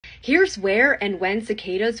Here's where and when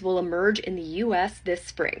cicadas will emerge in the U.S. this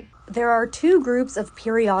spring. There are two groups of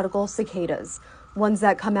periodical cicadas, ones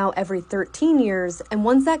that come out every 13 years and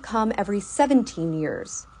ones that come every 17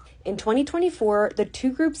 years. In 2024, the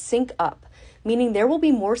two groups sync up, meaning there will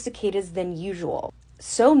be more cicadas than usual.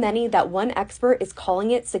 So many that one expert is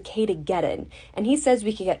calling it cicadageddon, and he says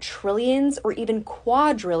we could get trillions or even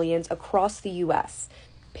quadrillions across the U.S.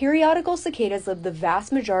 Periodical cicadas live the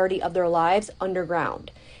vast majority of their lives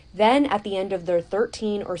underground. Then, at the end of their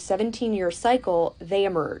 13 or 17-year cycle, they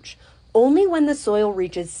emerge, only when the soil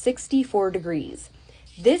reaches 64 degrees.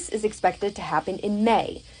 This is expected to happen in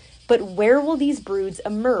May. But where will these broods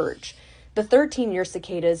emerge? The 13-year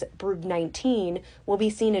cicadas, brood 19, will be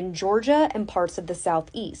seen in Georgia and parts of the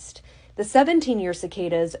southeast. The 17-year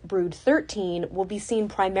cicadas, brood 13, will be seen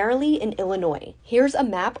primarily in Illinois. Here's a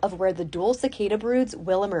map of where the dual cicada broods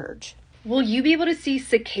will emerge. Will you be able to see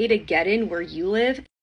cicadageddon where you live?